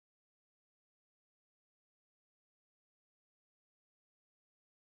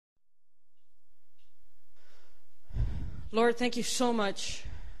Lord, thank you so much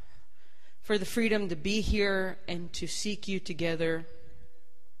for the freedom to be here and to seek you together.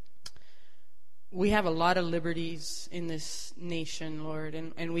 We have a lot of liberties in this nation, Lord,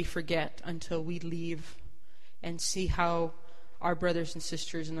 and we forget until we leave and see how our brothers and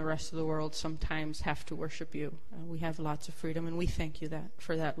sisters in the rest of the world sometimes have to worship you. We have lots of freedom, and we thank you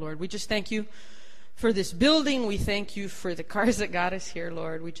for that, Lord. We just thank you for this building. We thank you for the cars that got us here,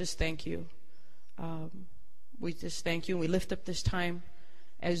 Lord. We just thank you. We just thank you, and we lift up this time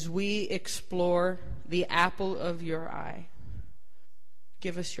as we explore the apple of your eye.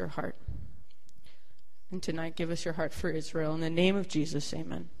 Give us your heart. And tonight, give us your heart for Israel. In the name of Jesus,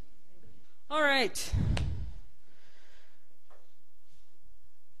 amen. All right.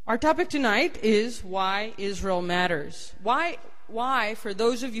 Our topic tonight is why Israel matters. Why, for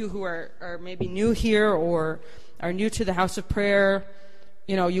those of you who are maybe new here or are new to the house of prayer,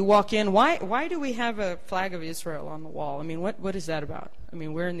 you walk in, why do we have a flag of Israel on the wall? I mean, what is that about? I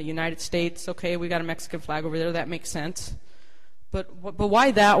mean, we're in the United States, okay, we got a Mexican flag over there, that makes sense. But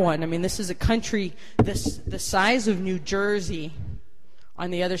why that one? I mean, this is a country the size of New Jersey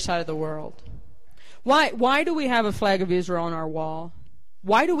on the other side of the world. Why do we have a flag of Israel on our wall?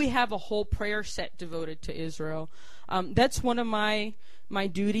 Why do we have a whole prayer set devoted to Israel? That's one of my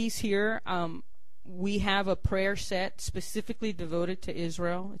duties here. We have a prayer set specifically devoted to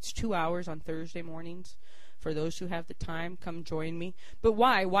Israel. It's 2 hours on Thursday mornings. For those who have the time, come join me. But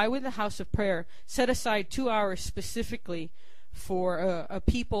why? Why would the house of prayer set aside 2 hours specifically for a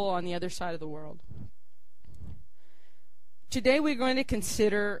people on the other side of the world? Today we're going to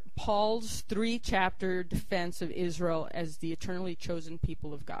consider Paul's 3-chapter defense of Israel as the eternally chosen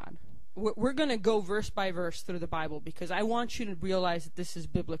people of God. We're going to go verse by verse through the Bible because I want you to realize that this is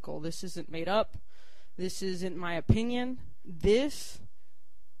biblical. This isn't made up. This isn't my opinion. This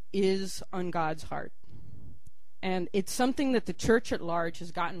is on God's heart. And it's something that the church at large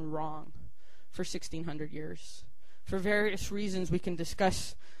has gotten wrong for 1,600 years. For various reasons we can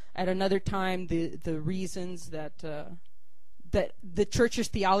discuss at another time the reasons that the church's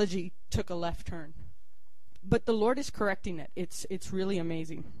theology took a left turn. But the Lord is correcting it. It's really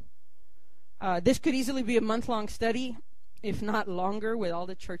amazing. This could easily be a month-long study, if not longer, with all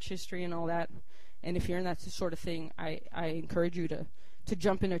the church history and all that. And if you're in that sort of thing, I encourage you to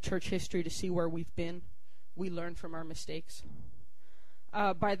jump into church history to see where we've been. We learn from our mistakes.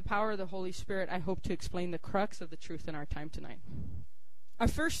 By the power of the Holy Spirit, I hope to explain the crux of the truth in our time tonight. Our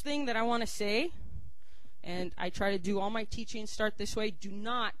first thing that I want to say, and I try to do all my teaching start this way, do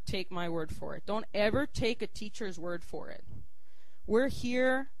not take my word for it. Don't ever take a teacher's word for it. We're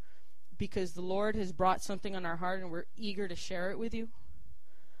here because the Lord has brought something on our heart and we're eager to share it with you.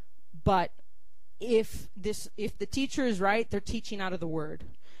 But if the teacher is right, they're teaching out of the word.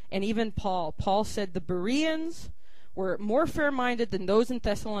 And even Paul said the Bereans were more fair-minded than those in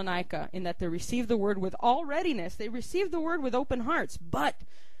Thessalonica in that they received the word with all readiness. They received the word with open hearts, but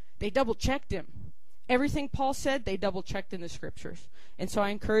they double-checked him. Everything Paul said, they double-checked in the scriptures. And so I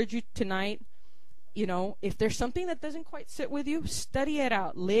encourage you tonight, if there's something that doesn't quite sit with you, study it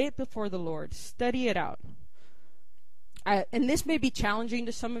out. Lay it before the Lord. Study it out. And this may be challenging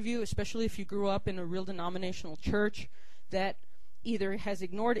to some of you, especially if you grew up in a real denominational church that either has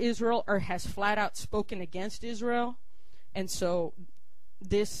ignored Israel or has flat out spoken against Israel. And so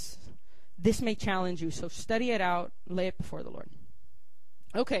this may challenge you. So study it out, lay it before the Lord.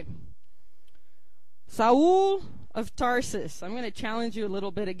 Okay. Saul of Tarsus. I'm going to challenge you a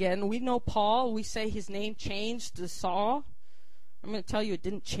little bit again. We know Paul. We say his name changed to Saul. I'm going to tell you it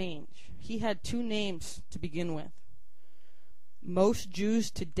didn't change. He had 2 names to begin with. Most Jews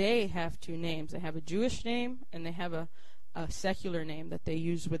today have 2 names. They have a Jewish name and they have a secular name that they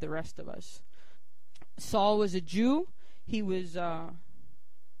use with the rest of us. Saul was a Jew. He was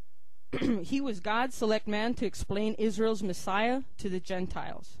God's select man to explain Israel's Messiah to the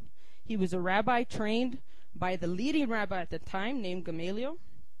Gentiles. He was a rabbi trained by the leading rabbi at the time named Gamaliel.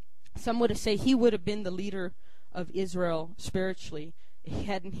 Some would say he would have been the leader of Israel spiritually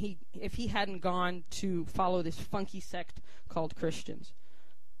if he hadn't gone to follow this funky sect called Christians.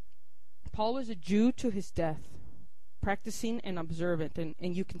 Paul was a Jew to his death, practicing and observant, and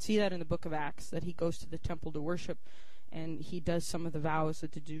you can see that in the book of Acts, that he goes to the temple to worship, and he does some of the vows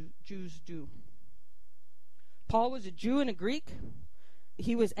that the Jews do. Paul was a Jew and a Greek.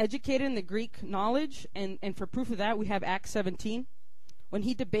 He was educated in the Greek knowledge, and for proof of that, we have Acts 17, when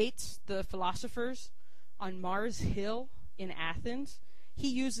he debates the philosophers on Mars Hill in Athens. He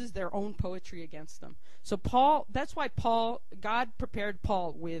uses their own poetry against them. So that's why God prepared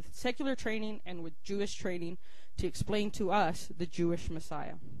Paul with secular training and with Jewish training to explain to us the Jewish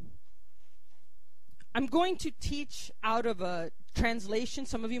Messiah. I'm going to teach out of a translation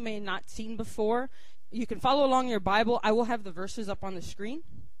some of you may have not seen before. You can follow along your Bible. I will have the verses up on the screen.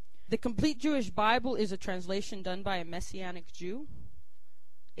 The Complete Jewish Bible is a translation done by a Messianic Jew.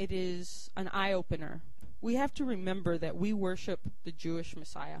 It is an eye-opener. We have to remember that we worship the Jewish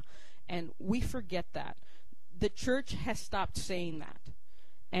Messiah, and we forget that. The church has stopped saying that.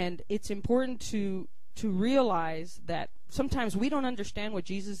 And it's important to realize that sometimes we don't understand what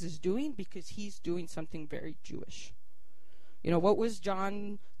Jesus is doing because he's doing something very Jewish. You know, what was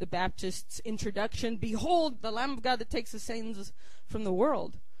John the Baptist's introduction? Behold, the Lamb of God that takes the sins from the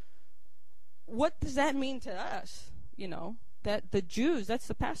world. What does that mean to us? You know, that the Jews, that's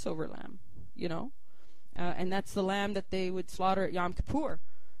the Passover lamb, you know. And that's the lamb that they would slaughter at Yom Kippur.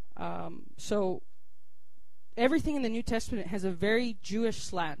 So everything in the New Testament has a very Jewish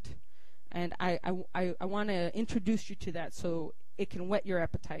slant. And I want to introduce you to that so it can whet your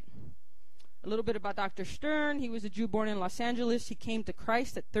appetite. A little bit about Dr. Stern. He was a Jew born in Los Angeles. He came to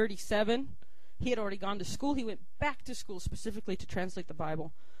Christ at 37. He had already gone to school. He went back to school specifically to translate the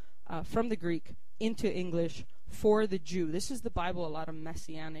Bible from the Greek into English for the Jew. This is the Bible a lot of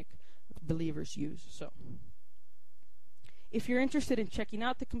Messianic believers use. So, if you're interested in checking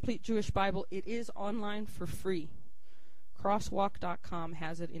out the Complete Jewish Bible, it is online for free. Crosswalk.com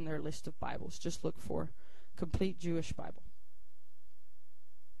has it in their list of Bibles. Just look for Complete Jewish Bible.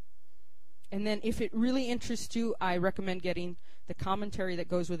 And then if it really interests you, I recommend getting the commentary that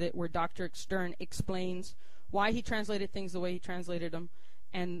goes with it, where Dr. Stern explains why he translated things the way he translated them,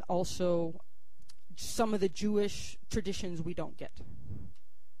 and also some of the Jewish traditions we don't get.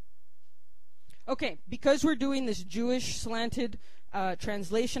 Okay, because we're doing this Jewish slanted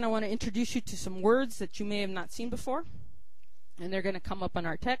translation, I want to introduce you to some words that you may have not seen before, and they're going to come up on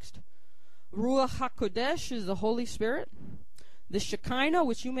our text. Ruach HaKodesh is the Holy Spirit. The Shekinah,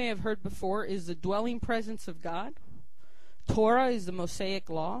 which you may have heard before, is the dwelling presence of God. Torah is the Mosaic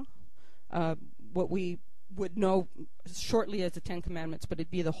law, what we would know shortly as the Ten Commandments, but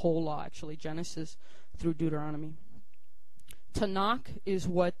it'd be the whole law, actually, Genesis through Deuteronomy. Tanakh is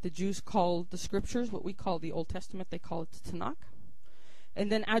what the Jews call the Scriptures, what we call the Old Testament, they call it the Tanakh.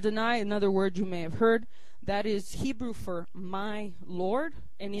 And then Adonai, another word you may have heard, that is Hebrew for my Lord,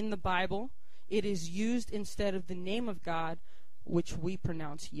 and in the Bible it is used instead of the name of God, which we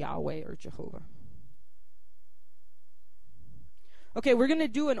pronounce Yahweh or Jehovah. Okay, we're going to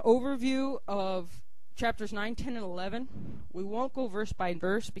do an overview of chapters 9, 10, and 11. We won't go verse by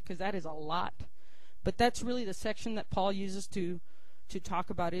verse because that is a lot. But that's really the section that Paul uses to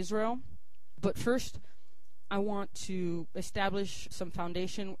talk about Israel. But first, I want to establish some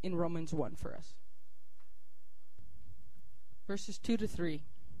foundation in Romans 1 for us. Verses 2 to 3.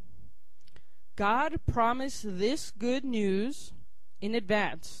 God promised this good news in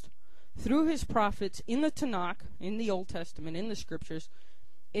advance through his prophets in the Tanakh, in the Old Testament, in the Scriptures.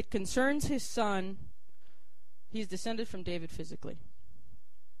 It concerns his son. He's descended from David physically.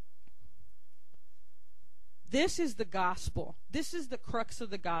 This is the gospel. This is the crux of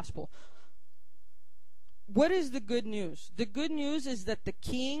the gospel. What is the good news? The good news is that the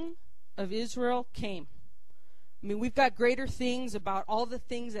King of Israel came. I mean, we've got greater things about all the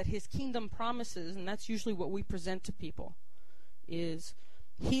things that his kingdom promises, and that's usually what we present to people, is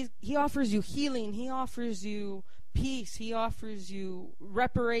he offers you healing, he offers you peace, he offers you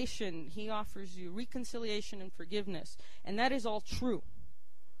reparation, he offers you reconciliation and forgiveness. And that is all true.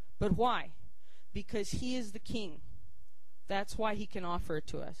 But why? Because he is the king. That's why he can offer it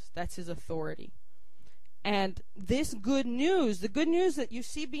to us. That's his authority. And this good news, the good news that you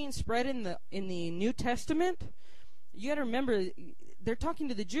see being spread in the New Testament, you got to remember, they're talking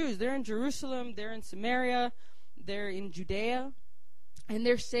to the Jews. They're in Jerusalem, they're in Samaria, they're in Judea, and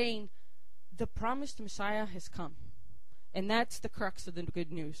they're saying, the promised Messiah has come. And that's the crux of the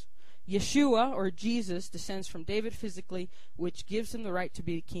good news. Yeshua, or Jesus, descends from David physically, which gives him the right to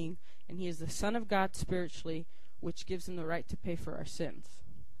be the king, and he is the Son of God spiritually, which gives him the right to pay for our sins.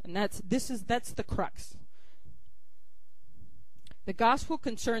 And that's the crux. The gospel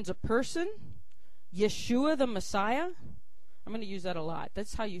concerns a person, Yeshua the Messiah. I'm going to use that a lot.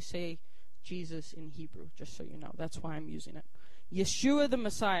 That's how you say Jesus in Hebrew, just so you know. That's why I'm using it. Yeshua the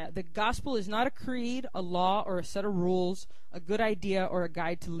Messiah. The gospel is not a creed, a law, or a set of rules, a good idea, or a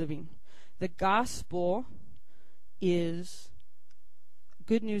guide to living. The gospel is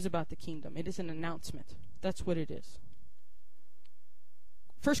good news about the kingdom. It is an announcement. That's what it is.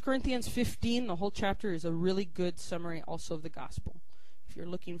 1 Corinthians 15, the whole chapter, is a really good summary also of the gospel. If you're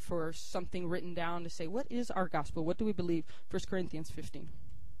looking for something written down to say, what is our gospel? What do we believe? 1 Corinthians 15.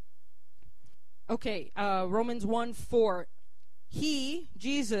 Okay, Romans 1:4. He,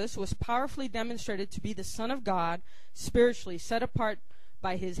 Jesus, was powerfully demonstrated to be the Son of God, spiritually set apart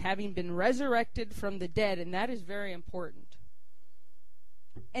by his having been resurrected from the dead, and that is very important.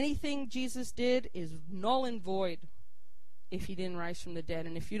 Anything Jesus did is null and void if he didn't rise from the dead.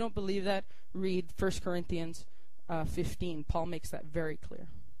 And if you don't believe that, read 1 Corinthians 15. Paul makes that very clear.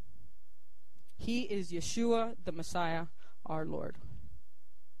 He is Yeshua, the Messiah, our Lord.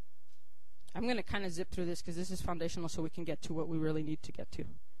 I'm going to kind of zip through this because this is foundational so we can get to what we really need to get to.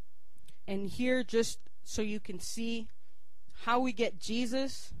 And here, just so you can see how we get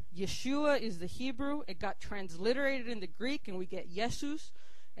Jesus, Yeshua is the Hebrew. It got transliterated into Greek, and we get Jesus.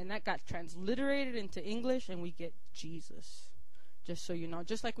 And that got transliterated into English, and we get Jesus. Just so you know.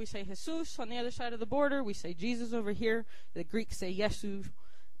 Just like we say Jesus on the other side of the border, we say Jesus over here. The Greeks say Yesu,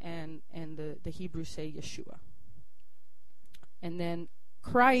 and the Hebrews say Yeshua. And then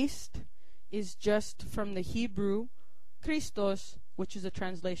Christ is just from the Hebrew Christos, which is a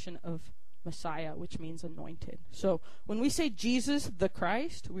translation of Messiah, which means anointed. So when we say Jesus the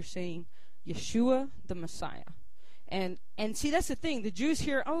Christ, we're saying Yeshua the Messiah. And see, that's the thing. The Jews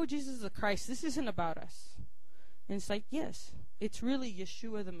hear, oh, Jesus is the Christ. This isn't about us. And it's like, yes, it's really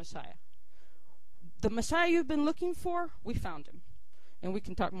Yeshua the Messiah. The Messiah you've been looking for, we found him. And we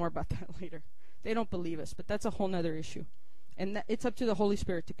can talk more about that later. They don't believe us, but that's a whole nother issue. And it's up to the Holy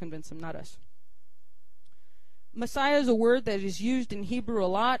Spirit to convince them, not us. Messiah is a word that is used in Hebrew a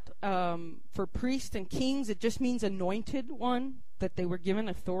lot for priests and kings. It just means anointed one, that they were given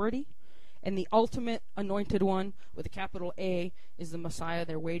authority. And the ultimate anointed one, with a capital A, is the Messiah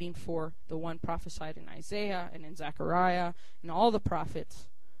they're waiting for, the one prophesied in Isaiah and in Zechariah and all the prophets.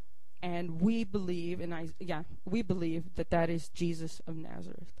 And we believe, that that is Jesus of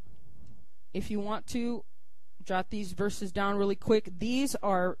Nazareth. If you want to jot these verses down really quick, these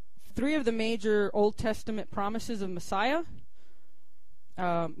are 3 of the major Old Testament promises of Messiah.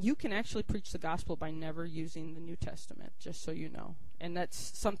 You can actually preach the gospel by never using the New Testament, just so you know. And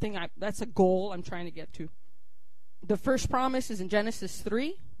that's something, that's a goal I'm trying to get to. The first promise is in Genesis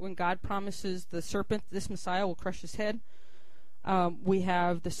 3, when God promises the serpent, this Messiah will crush his head. We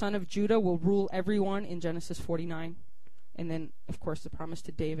have the son of Judah will rule everyone in Genesis 49. And then, of course, the promise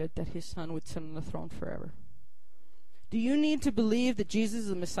to David that his son would sit on the throne forever. Do you need to believe that Jesus is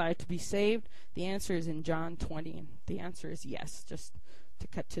the Messiah to be saved? The answer is in John 20, and the answer is yes, just to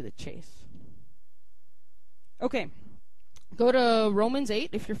cut to the chase. Okay, go to Romans 8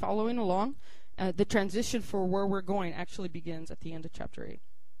 if you're following along. The transition for where we're going actually begins at the end of chapter 8.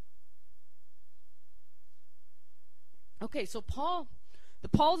 Okay, so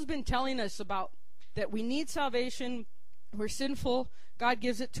Paul's been telling us about that we need salvation, we're sinful, God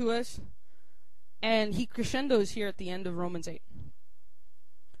gives it to us, and he crescendos here at the end of Romans 8.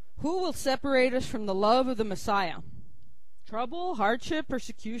 Who will separate us from the love of the Messiah? Trouble, hardship,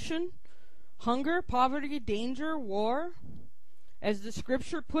 persecution, hunger, poverty, danger, war? As the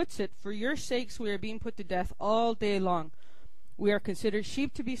scripture puts it, for your sakes we are being put to death all day long. We are considered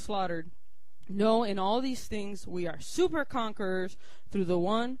sheep to be slaughtered. No, in all these things we are super conquerors through the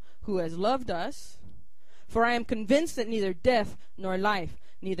one who has loved us. For I am convinced that neither death nor life,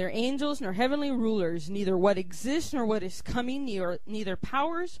 neither angels nor heavenly rulers, neither what exists nor what is coming, neither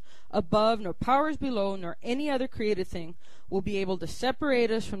powers above nor powers below, nor any other created thing will be able to separate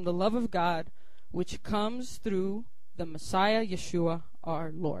us from the love of God, which comes through the Messiah, Yeshua,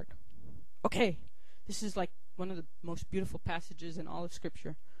 our Lord. Okay, this is like one of the most beautiful passages in all of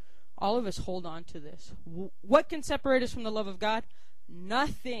Scripture. All of us hold on to this. What can separate us from the love of God?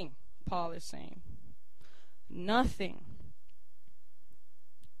 Nothing, Paul is saying. Nothing.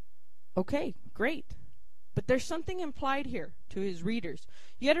 Okay, great. But there's something implied here to his readers.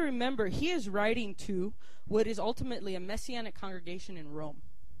 You got to remember, he is writing to what is ultimately a messianic congregation in Rome.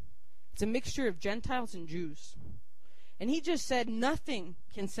 It's a mixture of Gentiles and Jews. And he just said, nothing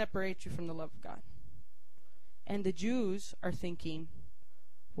can separate you from the love of God. And the Jews are thinking,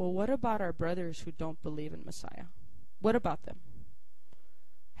 well, what about our brothers who don't believe in Messiah? What about them?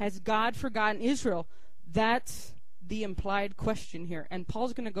 Has God forgotten Israel? That's the implied question here. And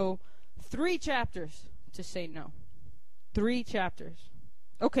Paul's going to go 3 chapters to say no. 3 chapters.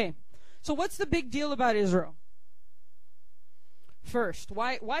 Okay, so what's the big deal about Israel? First,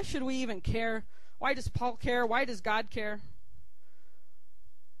 why should we even care? Why does Paul care? Why does God care?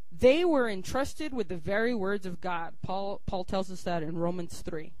 They were entrusted with the very words of God. Paul tells us that in Romans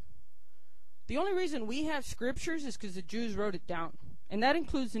 3. The only reason we have scriptures is because the Jews wrote it down. And that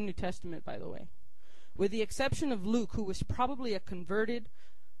includes the New Testament, by the way. With the exception of Luke, who was probably a converted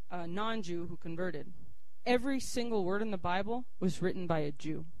non-Jew who converted. Every single word in the Bible was written by a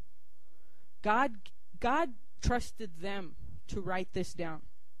Jew. God trusted them to write this down.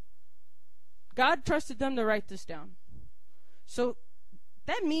 God trusted them to write this down. So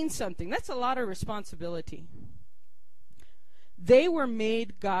that means something. That's a lot of responsibility. They were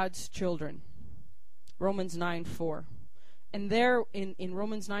made God's children. Romans 9:4. And there in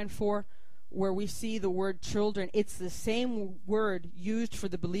Romans 9:4, where we see the word children, it's the same word used for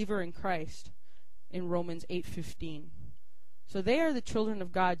the believer in Christ in Romans 8:15. So they are the children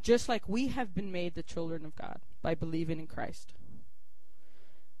of God, just like we have been made the children of God by believing in Christ.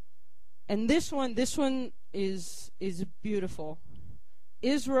 And this one is beautiful.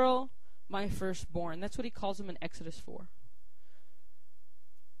 Israel, my firstborn. That's what he calls them in Exodus 4.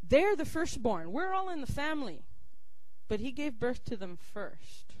 They're the firstborn. We're all in the family. But he gave birth to them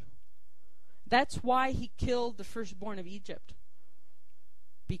first. That's why he killed the firstborn of Egypt.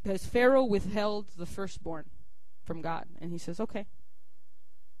 Because Pharaoh withheld the firstborn from God. And he says, okay,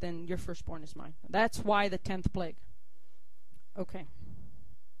 then your firstborn is mine. That's why the 10th plague. Okay.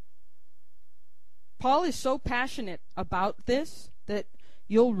 Paul is so passionate about this that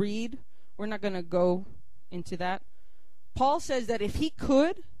you'll read. We're not going to go into that. Paul says that if he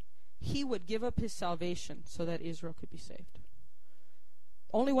could, he would give up his salvation so that Israel could be saved.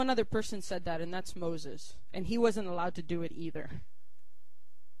 Only one other person said that, and that's Moses. And he wasn't allowed to do it either.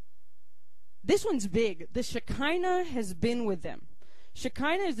 This one's big. The Shekinah has been with them.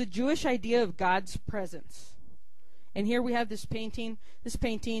 Shekinah is the Jewish idea of God's presence. And here we have this painting. This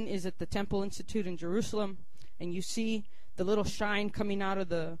painting is at the Temple Institute in Jerusalem. And you see the little shine coming out of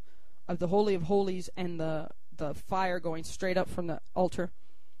the Holy of Holies and the fire going straight up from the altar.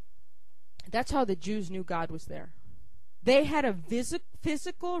 That's how the Jews knew God was there. They had a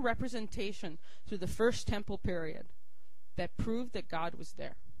physical representation through the first temple period that proved that God was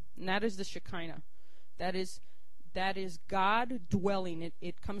there. And that is the Shekinah. That is God dwelling.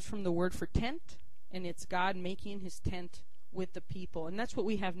 It comes from the word for tent, and it's God making his tent with the people. And that's what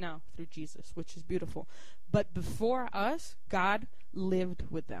we have now through Jesus, which is beautiful. But before us, God lived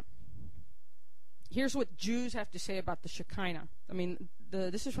with them. Here's what Jews have to say about the Shekinah. I mean,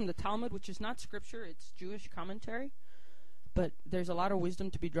 this is from the Talmud, which is not scripture, it's Jewish commentary. But there's a lot of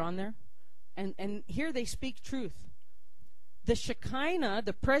wisdom to be drawn there. And here they speak truth. The Shekinah,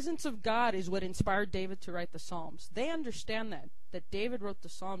 the presence of God, is what inspired David to write the Psalms. They understand that David wrote the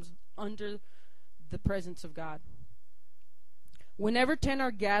Psalms under the presence of God. Whenever 10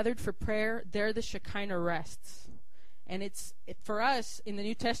 are gathered for prayer, there the Shekinah rests. And for us, in the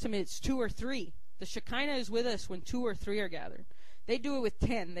New Testament, it's 2 or 3. The Shekinah is with us when 2 or 3 are gathered. They do it with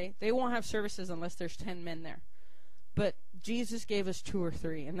 10. They won't have services unless there's 10 men there. But Jesus gave us 2 or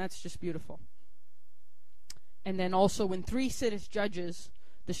 3, and that's just beautiful. And then also when 3 sit as judges,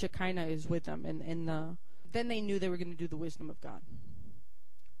 the Shekinah is with them. And then they knew they were going to do the wisdom of God.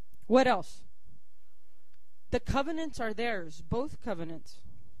 What else? The covenants are theirs, both covenants.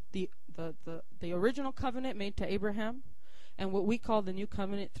 The original covenant made to Abraham and what we call the new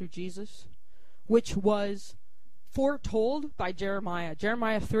covenant through Jesus, which was foretold by Jeremiah.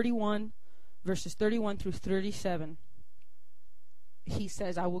 Jeremiah 31, verses 31 through 37. He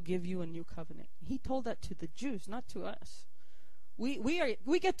says, I will give you a new covenant. He told that to the Jews, not to us.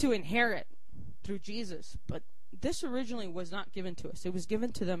 We get to inherit through Jesus, but this originally was not given to us. It was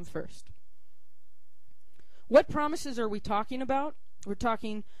given to them first. What promises are we talking about? We're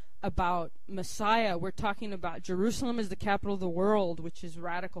talking about Messiah. We're talking about Jerusalem as the capital of the world, which is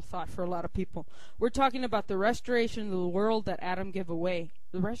radical thought for a lot of people. We're talking about the restoration of the world that Adam gave away,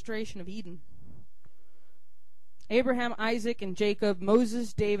 the restoration of Eden. Abraham, Isaac, and Jacob,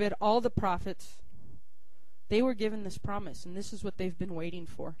 Moses, David, all the prophets, they were given this promise, and this is what they've been waiting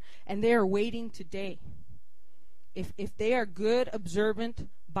for. And they are waiting today. If they are good, observant,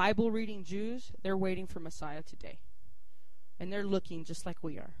 Bible-reading Jews, they're waiting for Messiah today. And they're looking just like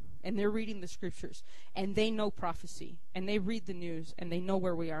we are. And they're reading the scriptures. And they know prophecy. And they read the news. And they know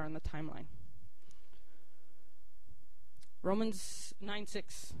where we are on the timeline. Romans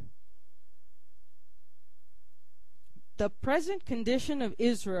 9:6. The present condition of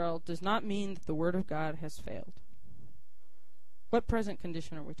Israel does not mean that the word of God has failed. What present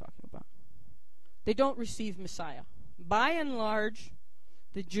condition are we talking about? They don't receive Messiah. By and large,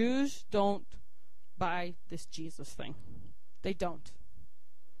 the Jews don't buy this Jesus thing. They don't.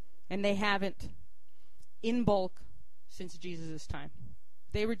 And they haven't in bulk since Jesus' time.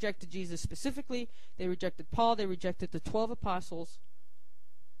 They rejected Jesus specifically. They rejected Paul. They rejected the 12 apostles.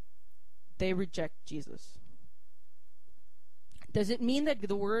 They reject Jesus. Does it mean that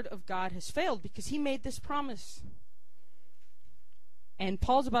the word of God has failed? Because he made this promise. And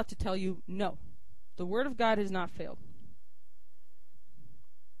Paul's about to tell you, no. The word of God has not failed.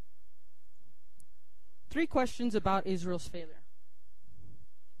 3 questions about Israel's failure.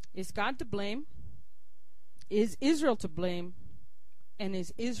 Is God to blame? Is Israel to blame? And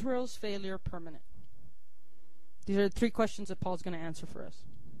is Israel's failure permanent? These are the 3 questions that Paul's going to answer for us.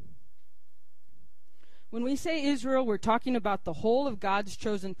 When we say Israel, we're talking about the whole of God's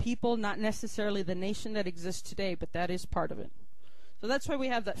chosen people, not necessarily the nation that exists today, but that is part of it. So that's why we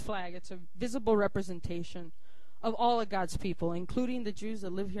have that flag. It's a visible representation of all of God's people, including the Jews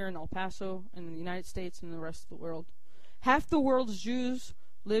that live here in El Paso and in the United States and the rest of the world. Half the world's Jews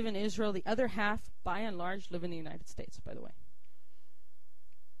live in Israel. The other half, by and large, live in the United States, by the way.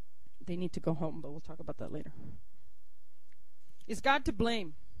 They need to go home, but we'll talk about that later. Is God to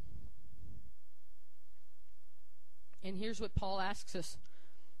blame? And here's what Paul asks us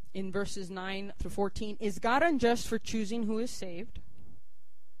in verses 9 through 14. Is God unjust for choosing who is saved?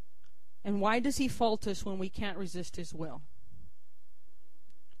 And why does he fault us when we can't resist his will?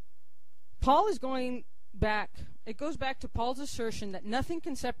 Paul is going back. It goes back to Paul's assertion that nothing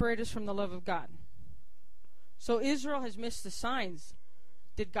can separate us from the love of God. So Israel has missed the signs.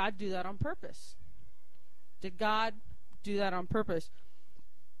 Did God do that on purpose? Did God do that on purpose?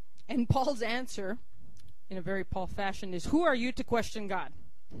 And Paul's answer, in a very Paul fashion, is, who are you to question God?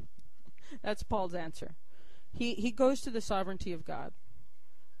 That's Paul's answer. He goes to the sovereignty of God.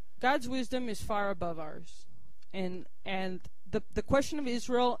 God's wisdom is far above ours. And the question of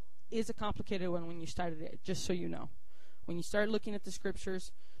Israel is a complicated one when you started it, just so you know. When you start looking at the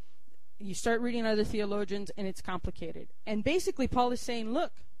scriptures, you start reading other theologians, and it's complicated. And basically Paul is saying,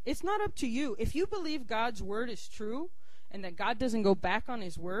 look, it's not up to you. If you believe God's word is true and that God doesn't go back on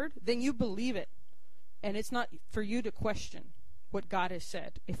his word, then you believe it. And it's not for you to question what God has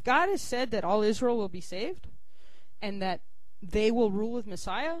said. If God has said that all Israel will be saved and that they will rule with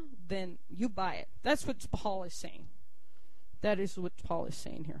Messiah, then you buy it. That's what Paul is saying. That is what Paul is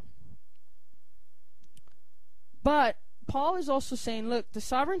saying here. But Paul is also saying, look, the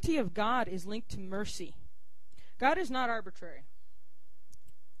sovereignty of God is linked to mercy. God is not arbitrary.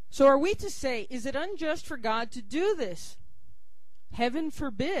 So are we to say, is it unjust for God to do this? Heaven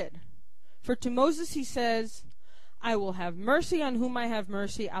forbid. For to Moses he says, I will have mercy on whom I have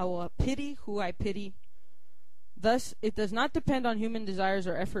mercy. I will pity who I pity. Thus, it does not depend on human desires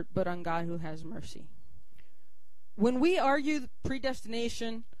or effort, but on God who has mercy. When we argue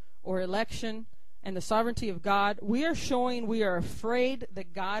predestination or election and the sovereignty of God, we are showing we are afraid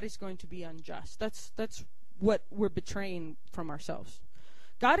that God is going to be unjust. That's what we're betraying from ourselves.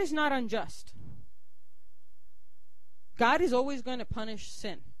 God is not unjust. God is always going to punish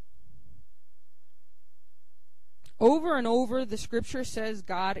sin. Over and over, the scripture says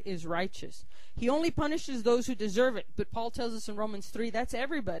God is righteous. He only punishes those who deserve it. But Paul tells us in Romans 3, that's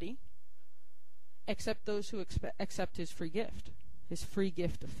everybody, except those who accept his free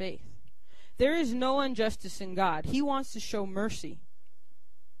gift of faith. There is no injustice in God. He wants to show mercy.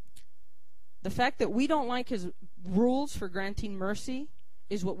 The fact that we don't like his rules for granting mercy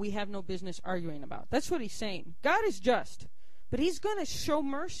is what we have no business arguing about. That's what he's saying. God is just, but he's going to show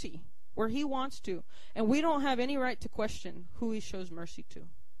mercy where he wants to. And we don't have any right to question who he shows mercy to,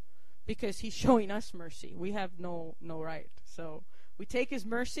 because he's showing us mercy. We have no right. So we take his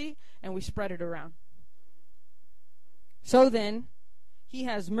mercy and we spread it around. So then, he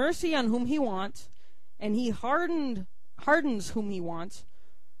has mercy on whom he wants, and he hardens whom he wants.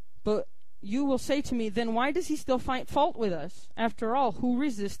 But you will say to me, then why does he still find fault with us? After all, who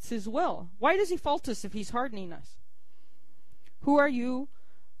resists his will? Why does he fault us if he's hardening us? Who are you,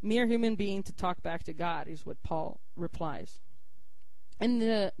 mere human being, to talk back to God, is what Paul replies. And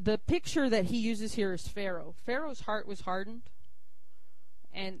the picture that he uses here is Pharaoh. Pharaoh's heart was hardened,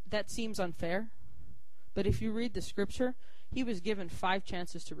 and that seems unfair. But if you read the scripture, he was given 5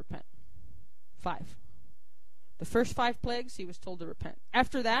 chances to repent. 5. The first 5 plagues, he was told to repent.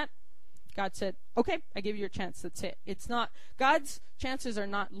 After that, God said, okay, I give you a chance. That's it. It's not, God's chances are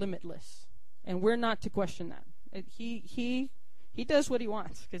not limitless, and we're not to question that. He does what he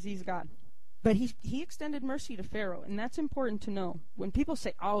wants because he's God. But he extended mercy to Pharaoh, and that's important to know. When people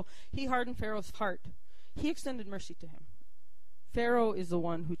say, oh, he hardened Pharaoh's heart, he extended mercy to him. Pharaoh is the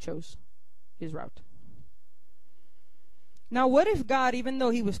one who chose his route. Now, what if God, even though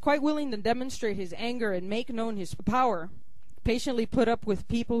he was quite willing to demonstrate his anger and make known his power, patiently put up with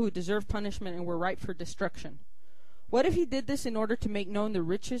people who deserve punishment and were ripe for destruction? What if he did this in order to make known the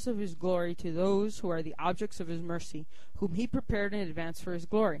riches of his glory to those who are the objects of his mercy, whom he prepared in advance for his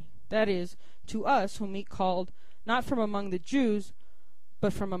glory? That is, to us whom he called not from among the Jews,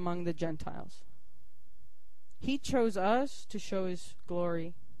 but from among the Gentiles. He chose us to show his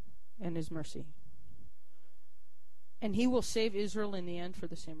glory and his mercy. And he will save Israel in the end for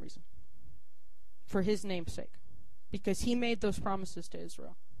the same reason. For his name's sake. Because he made those promises to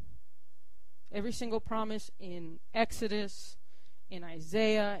Israel. Every single promise in Exodus, in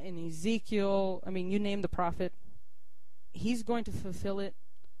Isaiah, in Ezekiel, I mean, you name the prophet, he's going to fulfill it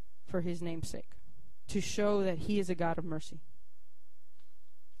for his name's sake, to show that he is a God of mercy.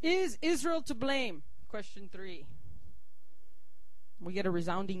 Is Israel to blame? Question 3. We get a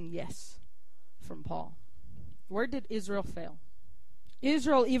resounding yes from Paul. Where did Israel fail?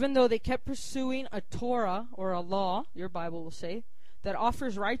 Israel, even though they kept pursuing a Torah or a law, your Bible will say, that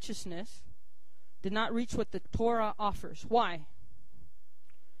offers righteousness, did not reach what the Torah offers. Why?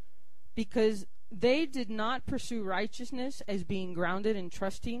 Because they did not pursue righteousness as being grounded in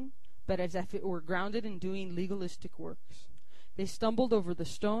trusting, but as if it were grounded in doing legalistic works. They stumbled over the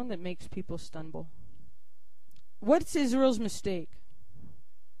stone that makes people stumble. What's Israel's mistake?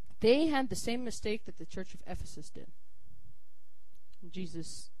 They had the same mistake that the church of Ephesus did.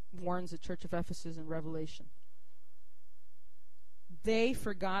 Jesus warns the church of Ephesus in Revelation. They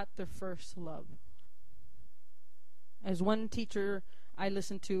forgot their first love. As one teacher I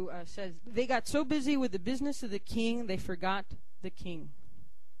listened to says, they got so busy with the business of the king, they forgot the king.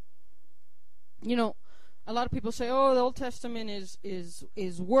 You know, a lot of people say, oh, the Old Testament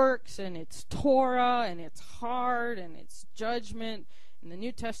is works, and it's Torah, and it's hard, and it's judgment, and the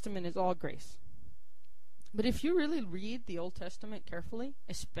New Testament is all grace. But if you really read the Old Testament carefully,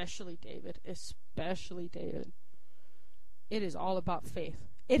 especially David, it is all about faith.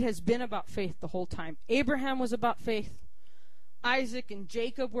 It has been about faith the whole time. Abraham was about faith. Isaac and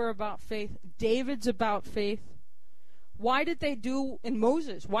Jacob were about faith. David's about faith. Why did they do, in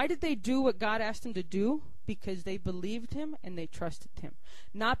Moses, why did they do what God asked them to do? Because they believed him and they trusted him.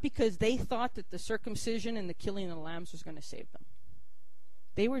 Not because they thought that the circumcision and the killing of the lambs was going to save them.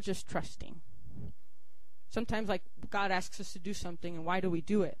 They were just trusting. Sometimes, like, God asks us to do something, and why do we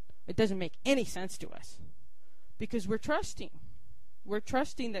do it? It doesn't make any sense to us. Because we're trusting. We're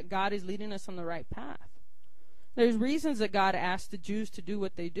trusting that God is leading us on the right path. There's reasons that God asked the Jews to do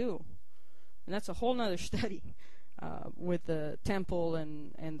what they do. And that's a whole nother study with the temple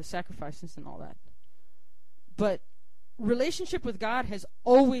and the sacrifices and all that. But relationship with God has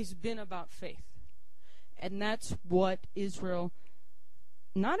always been about faith. And that's what Israel,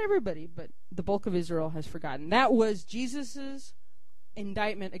 not everybody, but the bulk of Israel has forgotten. That was Jesus'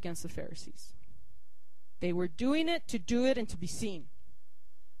 indictment against the Pharisees. They were doing it to do it and to be seen.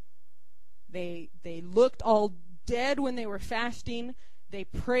 They looked all dead when they were fasting. They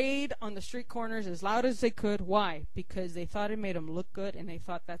prayed on the street corners as loud as they could. Why? Because they thought it made them look good, and they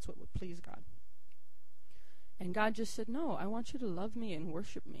thought that's what would please God. And God just said, no, I want you to love me and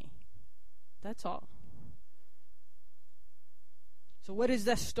worship me. That's all. So what is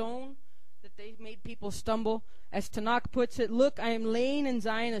that stone that they made people stumble? As Tanakh puts it, look, I am laying in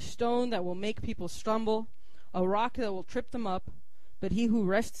Zion a stone that will make people stumble, a rock that will trip them up, but he who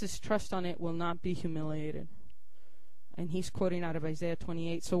rests his trust on it will not be humiliated. And he's quoting out of Isaiah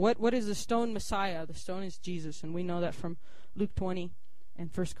 28. So what is the stone? Messiah. The stone is Jesus, and we know that from Luke 20 and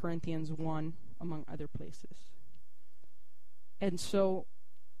 1 Corinthians 1, among other places. And so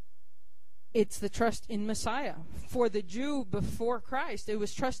it's the trust in Messiah. For the Jew before Christ, it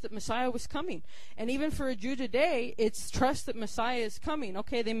was trust that Messiah was coming. And even for a Jew today, it's trust that Messiah is coming.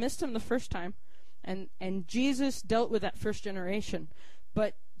 Okay, they missed him the first time, and Jesus dealt with that first generation.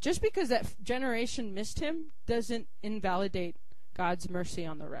 But just because that generation missed him doesn't invalidate God's mercy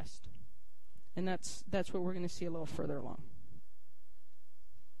on the rest. And that's what we're going to see a little further along.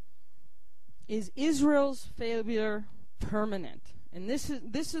 Is Israel's failure permanent? And this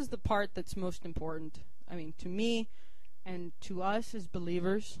is the part that's most important. I mean, to me and to us as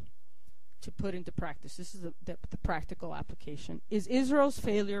believers, to put into practice. This is the practical application. Is Israel's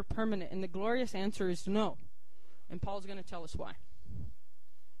failure permanent? And the glorious answer is no. And Paul's going to tell us why.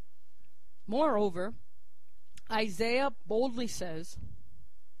 Moreover, Isaiah boldly says,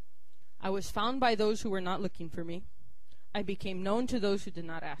 I was found by those who were not looking for me. I became known to those who did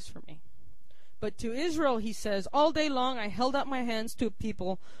not ask for me. But to Israel, he says, all day long I held out my hands to a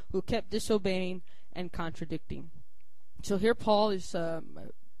people who kept disobeying and contradicting. So here Paul is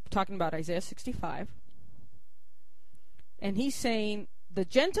talking about Isaiah 65. And he's saying, the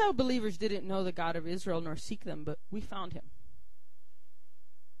Gentile believers didn't know the God of Israel nor seek them, but we found him.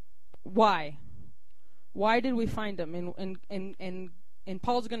 Why? Why did we find him? And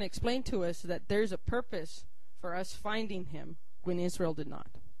Paul's going to explain to us that there's a purpose for us finding him when Israel did not.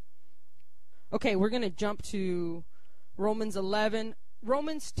 Okay, we're going to jump to Romans 11.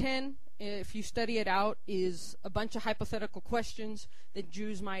 Romans 10, if you study it out, is a bunch of hypothetical questions that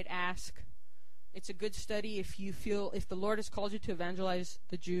Jews might ask. It's a good study if the Lord has called you to evangelize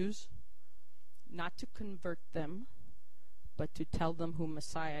the Jews, not to convert them, but to tell them who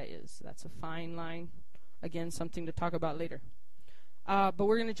Messiah is. That's a fine line. Again, something to talk about later. But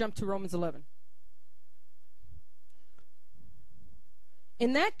we're going to jump to Romans 11.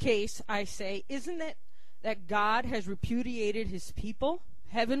 In that case, I say, isn't it that God has repudiated his people?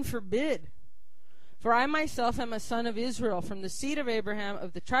 Heaven forbid. For I myself am a son of Israel, from the seed of Abraham,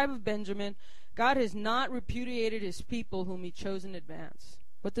 of the tribe of Benjamin. God has not repudiated his people whom he chose in advance.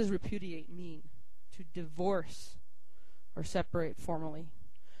 What does repudiate mean? To divorce or separate formally.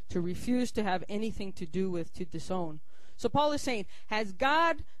 To refuse to have anything to do with, to disown. So Paul is saying, has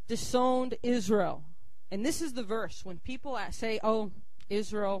God disowned Israel? And this is the verse. When people say, oh,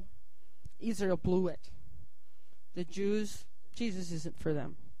 Israel blew it. The Jews, Jesus isn't for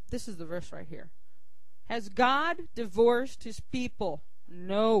them. This is the verse right here. Has God divorced his people?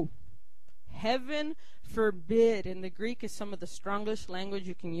 No. Heaven forbid. In the Greek is some of the strongest language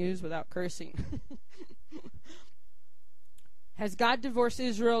you can use without cursing. Has God divorced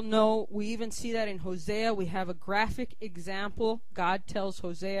Israel? No. We even see that in Hosea. We have a graphic example. God tells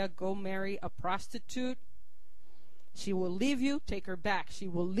Hosea, go marry a prostitute. She will leave you, take her back. She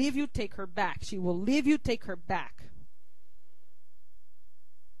will leave you, take her back. She will leave you, take her back.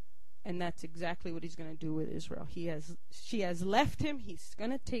 And that's exactly what he's going to do with Israel. She has left him. He's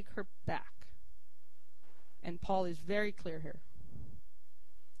going to take her back. And Paul is very clear here.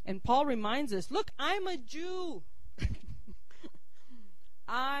 And Paul reminds us, look, I'm a Jew.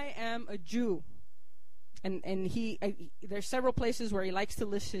 I am a Jew. And there's several places where he likes to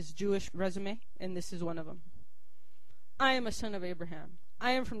list his Jewish resume, and this is one of them. I am a son of Abraham.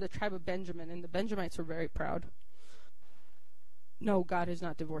 I am from the tribe of Benjamin, and the Benjamites were very proud. No, God has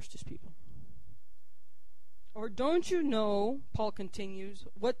not divorced his people. Or don't you know, Paul continues,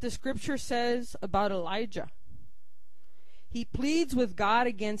 what the scripture says about Elijah? He pleads with God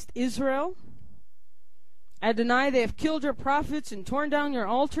against Israel. Adonai, they have killed your prophets and torn down your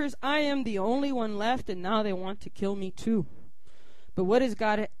altars. I am the only one left, and now they want to kill me too. But what is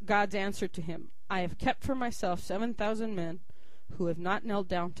God's answer to him? I have kept for myself 7,000 men who have not knelt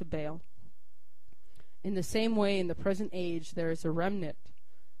down to Baal. In the same way, in the present age, there is a remnant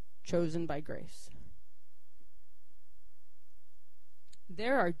chosen by grace.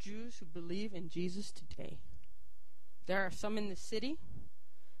 There are Jews who believe in Jesus today. There are some in the city.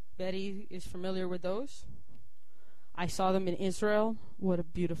 Betty is familiar with those. I saw them in Israel. What a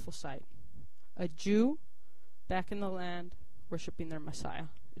beautiful sight. A Jew back in the land worshiping their Messiah.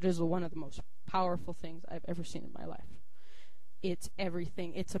 It is one of the most powerful things I've ever seen in my life. It's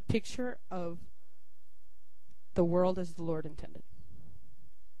everything. It's a picture of the world as the Lord intended.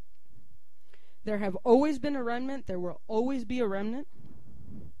 There have always been a remnant. There will always be a remnant.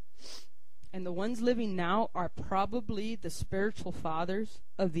 And the ones living now are probably the spiritual fathers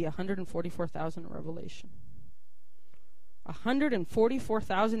of the 144,000 Revelation.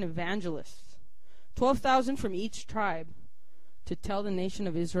 144,000 evangelists. 12,000 from each tribe to tell the nation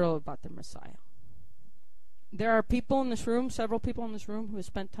of Israel about their Messiah. There are people in this room, several people in this room, who have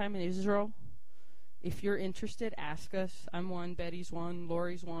spent time in Israel. If you're interested, ask us. I'm one, Betty's one,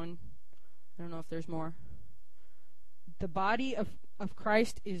 Lori's one. I don't know if there's more. The body of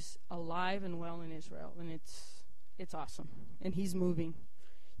Christ is alive and well in Israel, and it's awesome. And he's moving.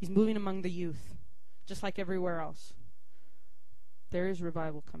 He's moving among the youth, just like everywhere else. There is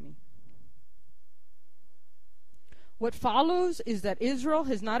revival coming. What follows is that Israel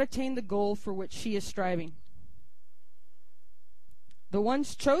has not attained the goal for which she is striving. The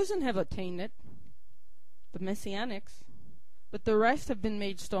ones chosen have attained it, the Messianics, but the rest have been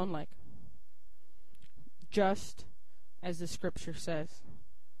made stone-like, just as the scripture says.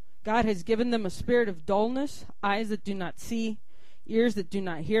 God has given them a spirit of dullness, eyes that do not see, ears that do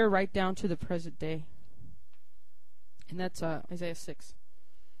not hear, right down to the present day. And that's Isaiah 6.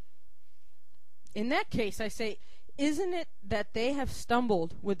 In that case, I say, isn't it that they have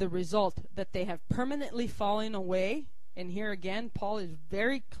stumbled with the result that they have permanently fallen away? And here again, Paul is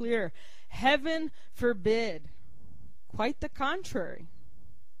very clear. Heaven forbid. Quite the contrary.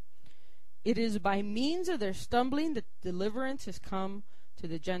 It is by means of their stumbling that deliverance has come to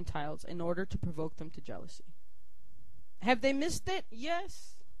the Gentiles in order to provoke them to jealousy. Have they missed it?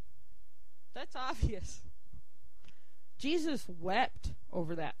 Yes. That's obvious. Jesus wept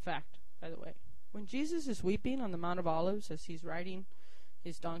over that fact, by the way. When Jesus is weeping on the Mount of Olives as he's riding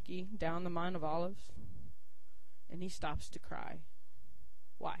his donkey down the Mount of Olives, and he stops to cry.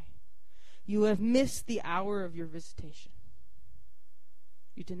 Why? You have missed the hour of your visitation.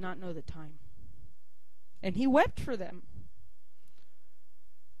 You did not know the time. And he wept for them.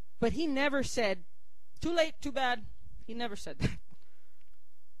 But he never said, too late, too bad. He never said that.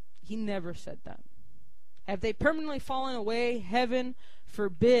 He never said that. Have they permanently fallen away? Heaven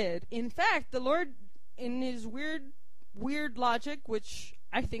forbid. In fact, the Lord, in his weird logic, which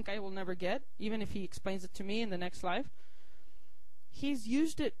I think I will never get, even if he explains it to me in the next life, he's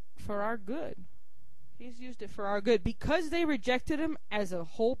used it for our good. He's used it for our good. Because they rejected him as a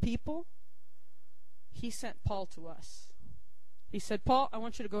whole people, he sent Paul to us. He said, Paul, I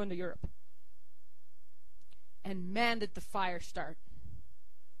want you to go into Europe. And man, did the fire start.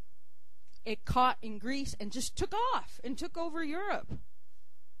 It caught in Greece and just took off and took over Europe.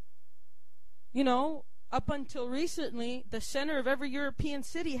 You know, up until recently, the center of every European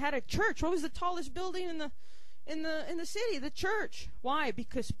city had a church. What was the tallest building in the city? The church. Why?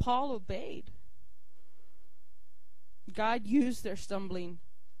 Because Paul obeyed. God used their stumbling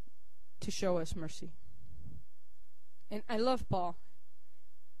to show us mercy. And I love Paul.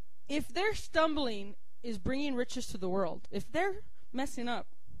 If their stumbling is bringing riches to the world, if they're messing up,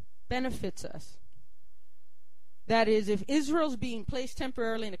 benefits us. That is, if Israel's being placed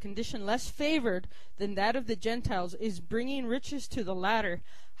temporarily in a condition less favored than that of the Gentiles is bringing riches to the latter,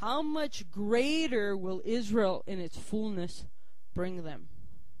 how much greater will Israel in its fullness bring them?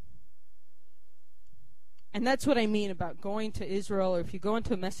 And that's what I mean about going to Israel, or if you go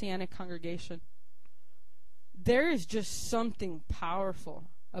into a Messianic congregation. There is just something powerful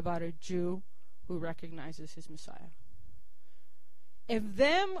about a Jew who recognizes his Messiah. If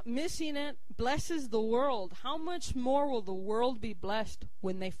them missing it blesses the world, how much more will the world be blessed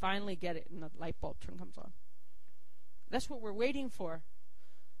when they finally get it and the light bulb comes on? That's what we're waiting for.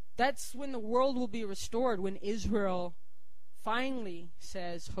 That's when the world will be restored, when Israel finally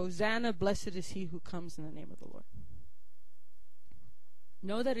says, Hosanna, blessed is he who comes in the name of the Lord.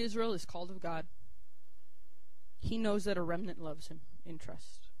 Know that Israel is called of God. He knows that a remnant loves him in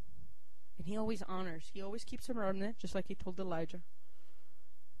trust. And he always honors. He always keeps a remnant, just like he told Elijah.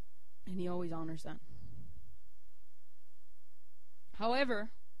 And he always honors that.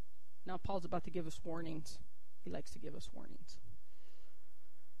 However, now Paul's about to give us warnings. He likes to give us warnings.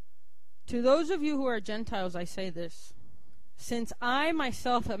 To those of you who are Gentiles, I say this. Since I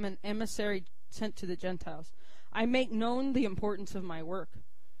myself am an emissary sent to the Gentiles, I make known the importance of my work,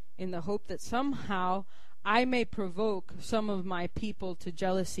 in the hope that somehow I may provoke some of my people to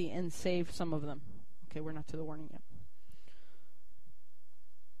jealousy and save some of them. Okay, we're not to the warning yet.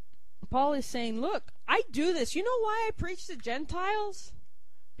 Paul is saying, look, I do this. You know why I preach to Gentiles?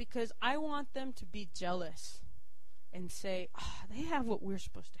 Because I want them to be jealous and say, they have what we're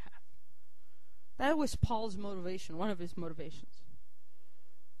supposed to have. That was Paul's motivation, one of his motivations.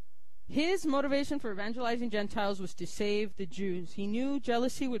 His motivation for evangelizing Gentiles was to save the Jews. He knew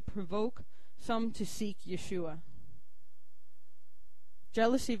jealousy would provoke some to seek Yeshua.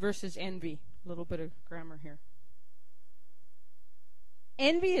 Jealousy versus envy. A little bit of grammar here.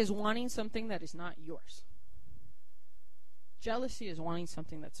 Envy is wanting something that is not yours. Jealousy is wanting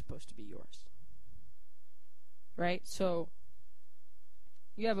something that's supposed to be yours. Right? So,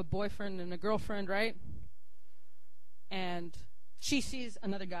 you have a boyfriend and a girlfriend, right? And she sees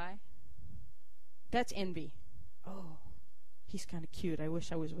another guy. That's envy. Oh, he's kind of cute. I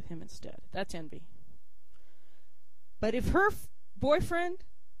wish I was with him instead. That's envy. But if her boyfriend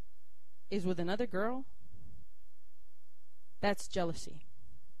is with another girl, that's jealousy.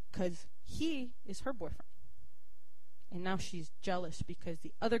 Because he is her boyfriend. And now she's jealous because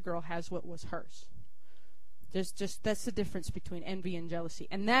the other girl has what was hers. That's the difference between envy and jealousy.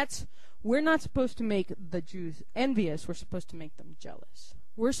 And we're not supposed to make the Jews envious. We're supposed to make them jealous.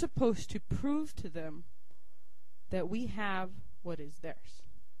 We're supposed to prove to them that we have what is theirs.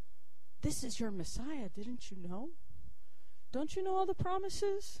 This is your Messiah, didn't you know? Don't you know all the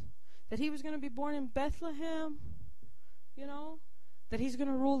promises? That he was going to be born in Bethlehem? You know? That he's going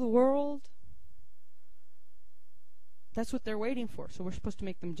to rule the world? That's what they're waiting for. So we're supposed to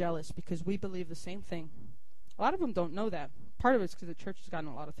make them jealous because we believe the same thing. A lot of them don't know that. Part of it's because the church has gotten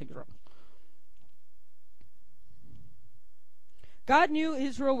a lot of things wrong. God knew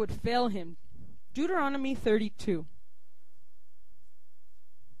Israel would fail him. Deuteronomy 32.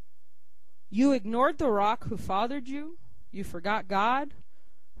 You ignored the rock who fathered you. You forgot God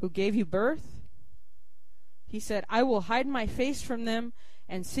who gave you birth. He said, I will hide my face from them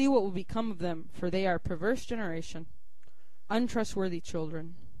and see what will become of them, for they are a perverse generation, untrustworthy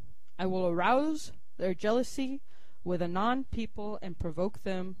children. I will arouse their jealousy with a non-people and provoke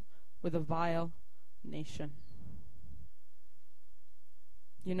them with a vile nation.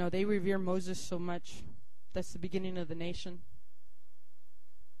 You know, they revere Moses so much. That's the beginning of the nation.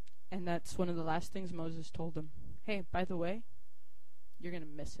 And that's one of the last things Moses told them. Hey, by the way, you're going to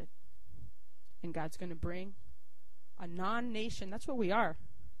miss it. And God's going to bring a non-nation. That's what we are.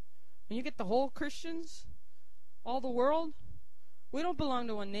 When you get the whole Christians all the world. We don't belong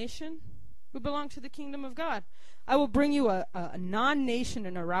to one nation. We belong to the kingdom of God. I will bring you a non-nation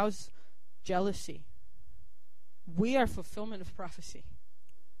and arouse jealousy. We are fulfillment of prophecy.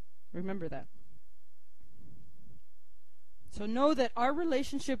 Remember that. So know that our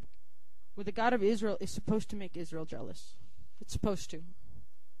relationship with the God of Israel is supposed to make Israel jealous. It's supposed to.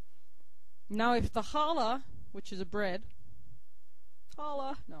 Now if the challah, which is a bread,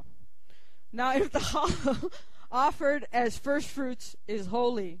 challah, no. Now if the challah offered as first fruits is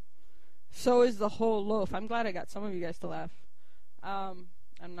holy, so is the whole loaf. I'm glad I got some of you guys to laugh. I'm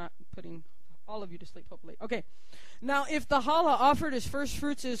not putting all of you to sleep, hopefully. Okay. Now if the challah offered as first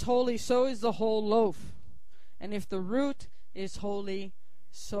fruits is holy, so is the whole loaf. And if the root is holy,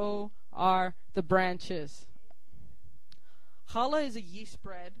 so are the branches. Challah is a yeast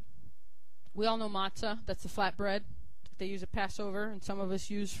bread. We all know matzah. That's the flat bread that they use at Passover, and some of us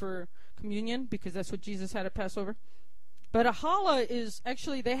use for communion because that's what Jesus had at Passover. But a challah is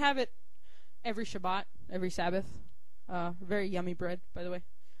actually, they have it every Shabbat, every Sabbath. Very yummy bread, by the way.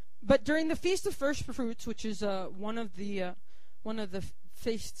 But during the Feast of First Fruits, which is one of the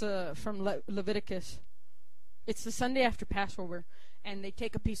feasts from Leviticus, it's the Sunday after Passover, and they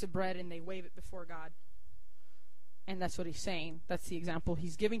take a piece of bread and they wave it before God. And that's what he's saying. That's the example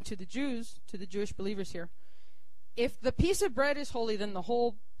he's giving to the Jews, to the Jewish believers here. If the piece of bread is holy, then the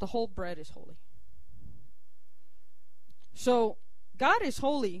whole bread is holy. So God is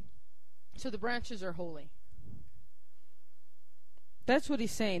holy, so the branches are holy. That's what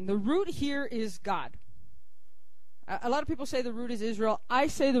he's saying. The root here is God. A lot of people say the root is Israel. I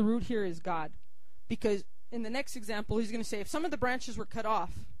say the root here is God. Because in the next example, he's going to say, if some of the branches were cut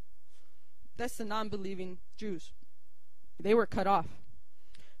off, that's the non-believing Jews. They were cut off.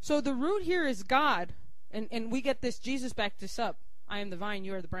 So the root here is God. And we get this, Jesus backed this up. I am the vine,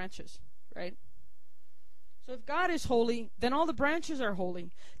 you are the branches. Right? So if God is holy, then all the branches are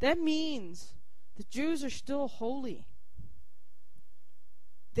holy. That means the Jews are still holy.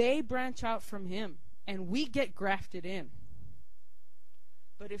 They branch out from him, and we get grafted in.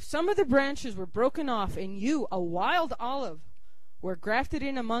 But if some of the branches were broken off, and you, a wild olive, were grafted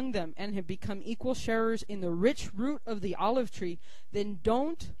in among them, and have become equal sharers in the rich root of the olive tree, then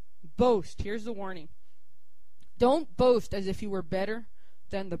don't boast. Here's the warning. Don't boast as if you were better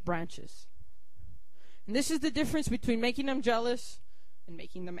than the branches. And this is the difference between making them jealous and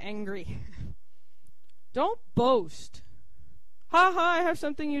making them angry. Don't boast. Ha ha, I have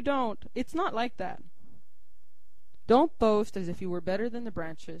something you don't. It's not like that. Don't boast as if you were better than the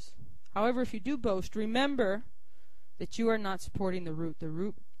branches. However, if you do boast, remember that you are not supporting the root. The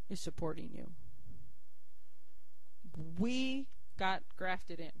root is supporting you. We got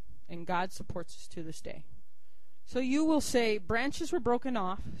grafted in, and God supports us to this day. So you will say, branches were broken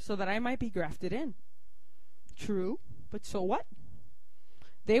off so that I might be grafted in. True, but so what?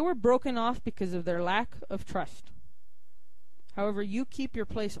 They were broken off because of their lack of trust. However, you keep your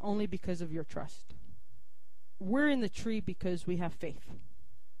place only because of your trust. We're in the tree because we have faith.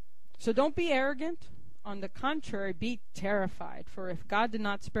 So don't be arrogant. On the contrary, be terrified. For if God did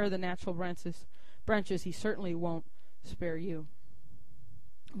not spare the natural branches, he certainly won't spare you.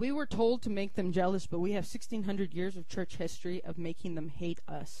 We were told to make them jealous, but we have 1,600 years of church history of making them hate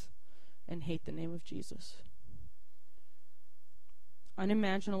us and hate the name of Jesus.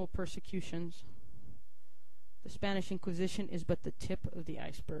 Unimaginable persecutions. The Spanish Inquisition is but the tip of the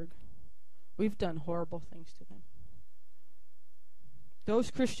iceberg. We've done horrible things to them.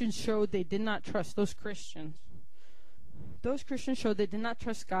 Those Christians showed they did not trust, those Christians showed they did not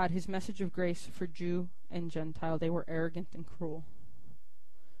trust God, his message of grace for Jew and Gentile. They were arrogant and cruel.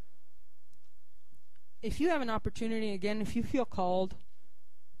 If you have an opportunity, again, if you feel called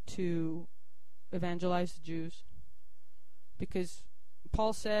to evangelize the Jews, because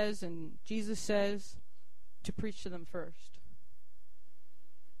Paul says and Jesus says to preach to them first,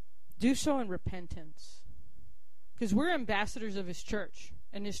 do so in repentance. Because we're ambassadors of his church,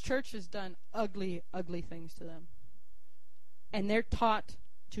 and his church has done ugly, ugly things to them. And they're taught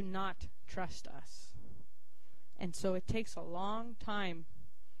to not trust us. And so it takes a long time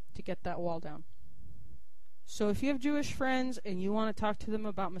to get that wall down. So if you have Jewish friends and you want to talk to them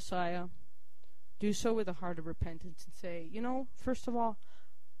about Messiah, do so with a heart of repentance and say, first of all,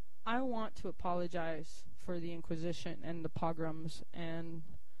 I want to apologize for the Inquisition and the pogroms and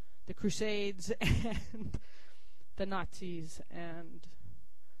the Crusades and the Nazis, and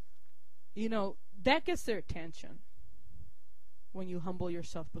that gets their attention when you humble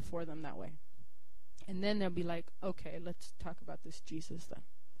yourself before them that way. And then they'll be like, okay, let's talk about this Jesus then.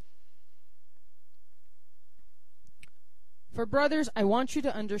 For brothers, I want you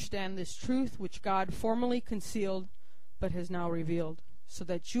to understand this truth which God formerly concealed but has now revealed, so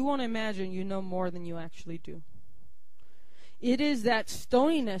that you won't imagine you know more than you actually do. It is that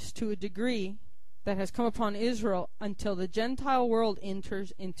stoniness to a degree that has come upon Israel until the Gentile world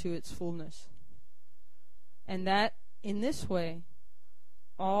enters into its fullness. And that in this way,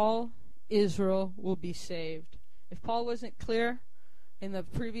 all Israel will be saved. If Paul wasn't clear in the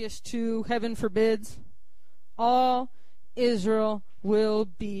previous two heaven forbids, all Israel will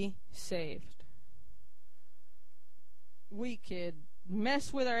be saved. We could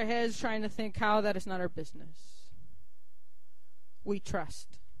mess with our heads trying to think how that is not our business. We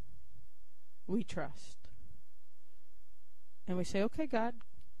trust. We trust. And we say, okay, God,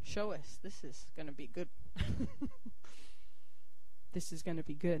 show us. This is going to be good. This is going to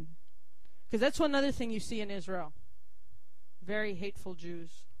be good. Because that's one other thing you see in Israel. Very hateful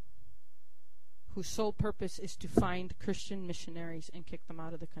Jews whose sole purpose is to find Christian missionaries and kick them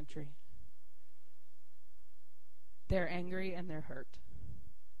out of the country. They're angry and they're hurt.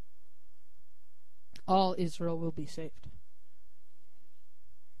 All Israel will be saved.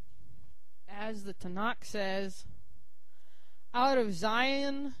 As the Tanakh says, out of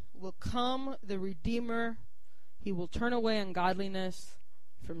Zion will come the Redeemer. He will turn away ungodliness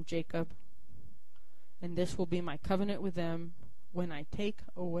from Jacob. And this will be my covenant with them when I take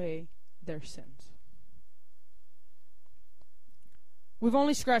away their sins. We've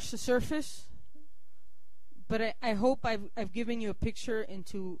only scratched the surface, but I hope I've given you a picture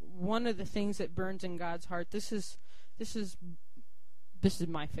into one of the things that burns in God's heart. This is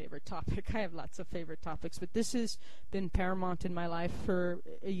my favorite topic. I have lots of favorite topics, but this has been paramount in my life for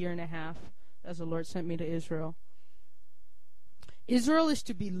a year and a half as the Lord sent me to Israel. Israel is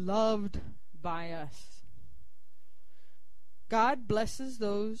to be loved by us. God blesses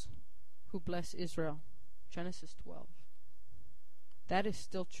those who bless Israel. Genesis 12. That is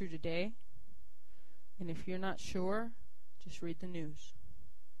still true today. And if you're not sure, just read the news.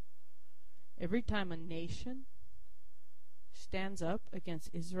 Every time a nation stands up against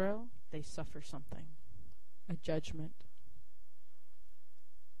Israel, they suffer something. A judgment.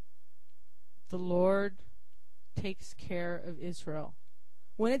 The Lord takes care of Israel.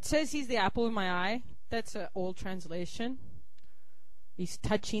 When it says he's the apple of my eye, that's an old translation. He's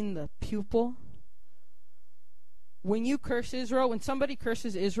touching the pupil. When you curse Israel, when somebody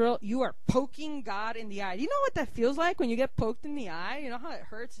curses Israel, you are poking God in the eye. You know what that feels like when you get poked in the eye? You know how it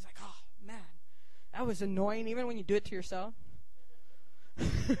hurts? It's like, oh, man, that was annoying, even when you do it to yourself.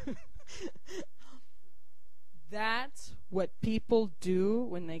 That's what people do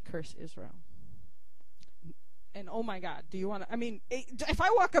when they curse Israel. And oh my God, do you want to? I mean, if I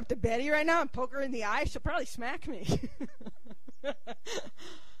walk up to Betty right now and poke her in the eye, she'll probably smack me.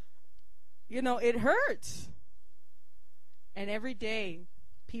 You know, it hurts. And every day,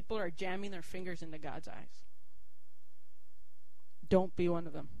 people are jamming their fingers into God's eyes. Don't be one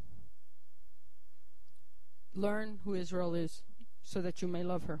of them. Learn who Israel is so that you may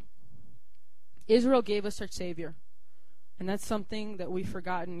love her. Israel gave us our Savior. And that's something that we've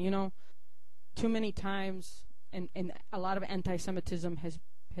forgotten. You know, too many times, and a lot of anti-Semitism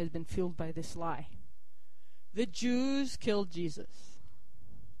has been fueled by this lie. The Jews killed Jesus.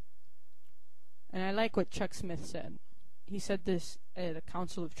 And I like what Chuck Smith said. He said this at a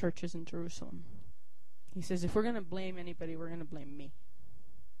council of churches in Jerusalem. He says, if we're going to blame anybody, we're going to blame me.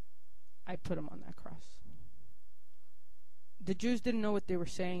 I put him on that cross. The Jews didn't know what they were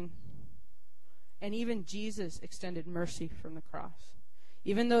saying. And even Jesus extended mercy from the cross.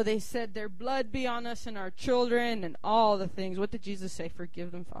 Even though they said, their blood be on us and our children and all the things. What did Jesus say?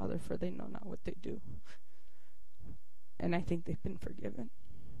 Forgive them, Father, for they know not what they do. And I think they've been forgiven.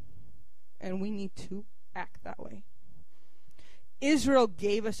 And we need to act that way. Israel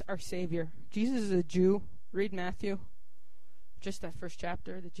gave us our Savior. Jesus is a Jew. Read Matthew. Just that first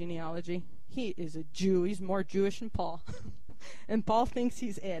chapter, the genealogy. He is a Jew. He's more Jewish than Paul. And Paul thinks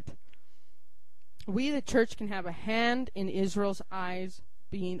he's it. We, the church, can have a hand in Israel's eyes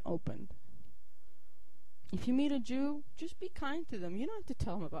being opened. If you meet a Jew, just be kind to them. You don't have to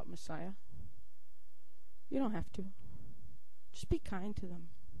tell them about Messiah. You don't have to. Just be kind to them.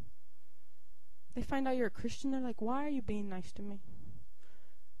 They find out you're a Christian, they're like, why are you being nice to me?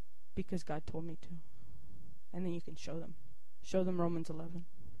 Because God told me to. And then you can show them. Show them Romans 11.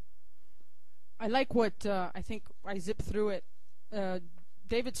 I like what, I think I zipped through it.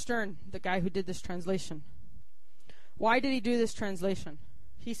 David Stern, the guy who did this translation. Why did he do this translation?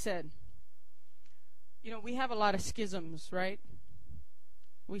 He said, you know, we have a lot of schisms, right?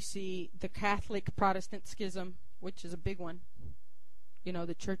 We see the Catholic Protestant schism, which is a big one. You know,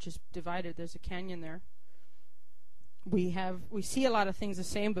 the church is divided. There's a canyon there. We see a lot of things the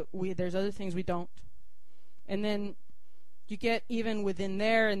same, but there's other things we don't. And then you get even within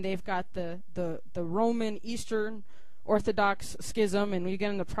there, and they've got the Roman Eastern Orthodox schism, and we get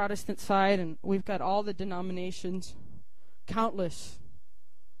on the Protestant side, and we've got all the denominations, countless.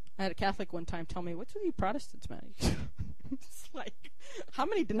 I had a Catholic one time tell me, "What's with you Protestants, man?" It's like, how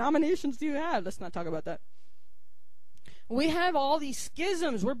many denominations do you have? Let's not talk about that. We have all these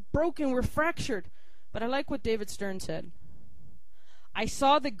schisms. We're broken. We're fractured. But I like what David Stern said. I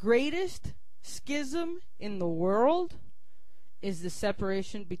saw the greatest schism in the world is the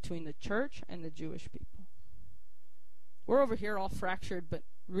separation between the church and the Jewish people. We're over here all fractured, but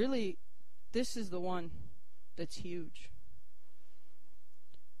really, this is the one that's huge.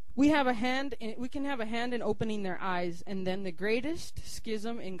 We can have a hand in opening their eyes, and then the greatest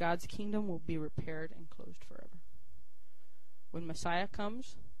schism in God's kingdom will be repaired and closed forever. When Messiah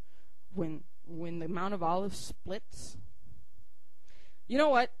comes, when the Mount of Olives splits. You know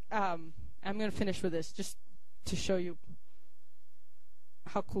what? I'm going to finish with this just to show you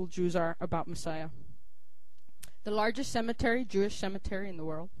how cool Jews are about Messiah. The largest Jewish cemetery in the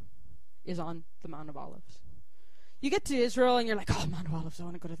world is on the Mount of Olives. You get to Israel and you're like, oh, Mount of Olives, I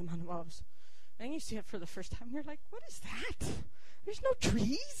want to go to the Mount of Olives. And you see it for the first time and you're like, what is that? There's no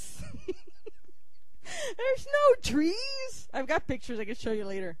trees. There's no trees. I've got pictures I can show you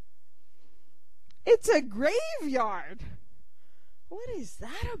later. It's a graveyard. What is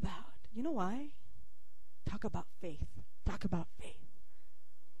that about? You know why? Talk about faith. Talk about faith.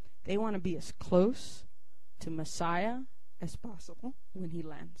 They want to be as close to Messiah as possible when he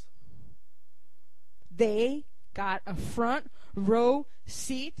lands. They got a front row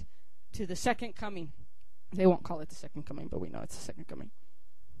seat to the second coming. They won't call it the second coming, but we know it's the second coming.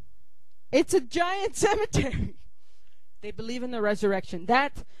 It's a giant cemetery. They believe in the resurrection.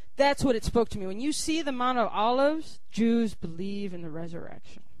 That's what it spoke to me. When you see the Mount of Olives, Jews believe in the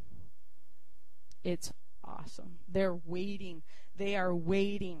resurrection. It's awesome. They're waiting. They are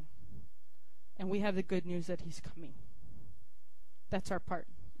waiting. And we have the good news that he's coming. That's our part.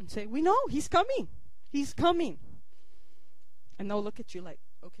 And say, we know he's coming. He's coming. And they'll look at you like,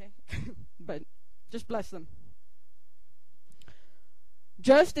 okay. But just bless them.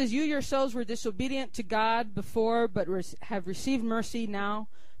 Just as you yourselves were disobedient to God before, but have received mercy now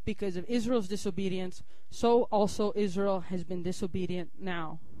because of Israel's disobedience, so also Israel has been disobedient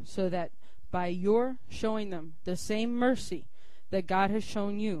now, so that by your showing them the same mercy that God has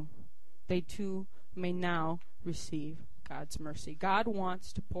shown you, they too may now receive God's mercy. God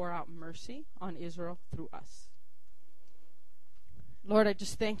wants to pour out mercy on Israel through us. Lord, I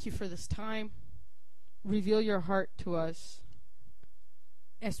just thank you for this time. Reveal your heart to us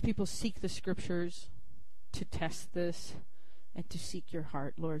as people seek the scriptures to test this and to seek your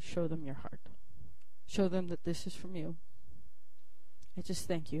heart. Lord, show them your heart. Show them that this is from you. I just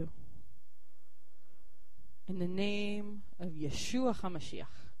thank you. In the name of Yeshua HaMashiach.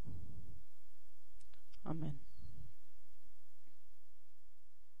 Amen.